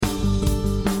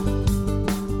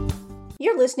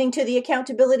You're listening to the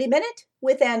Accountability Minute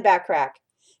with Ann Bachrach.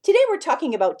 Today we're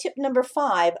talking about tip number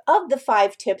 5 of the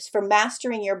 5 tips for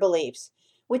mastering your beliefs,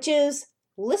 which is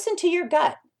listen to your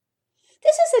gut.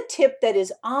 This is a tip that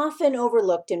is often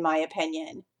overlooked in my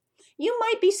opinion. You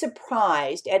might be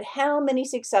surprised at how many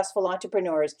successful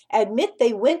entrepreneurs admit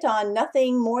they went on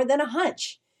nothing more than a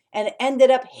hunch and ended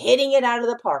up hitting it out of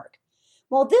the park.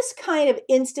 While this kind of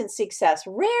instant success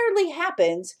rarely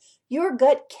happens, your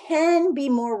gut can be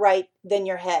more right than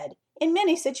your head in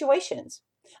many situations.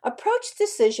 Approach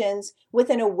decisions with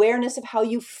an awareness of how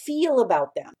you feel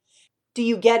about them. Do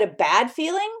you get a bad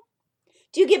feeling?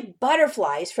 Do you get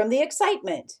butterflies from the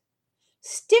excitement?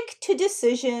 Stick to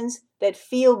decisions that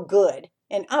feel good,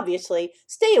 and obviously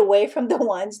stay away from the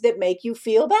ones that make you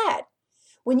feel bad.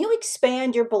 When you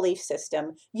expand your belief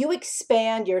system, you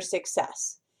expand your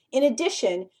success. In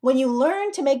addition, when you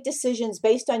learn to make decisions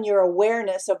based on your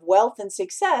awareness of wealth and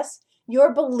success,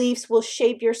 your beliefs will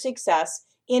shape your success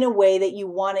in a way that you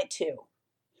want it to.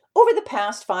 Over the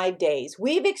past 5 days,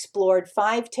 we've explored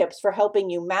 5 tips for helping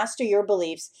you master your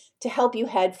beliefs to help you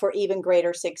head for even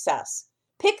greater success.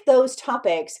 Pick those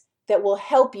topics that will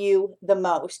help you the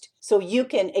most so you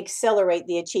can accelerate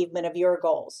the achievement of your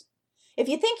goals. If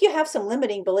you think you have some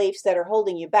limiting beliefs that are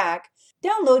holding you back,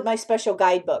 download my special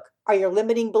guidebook, Are Your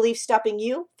Limiting Beliefs Stopping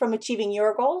You from Achieving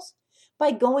Your Goals?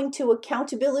 By going to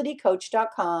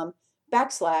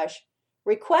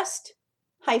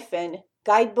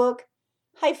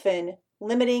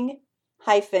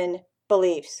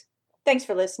accountabilitycoach.com/request-guidebook-limiting-beliefs. Thanks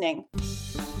for listening.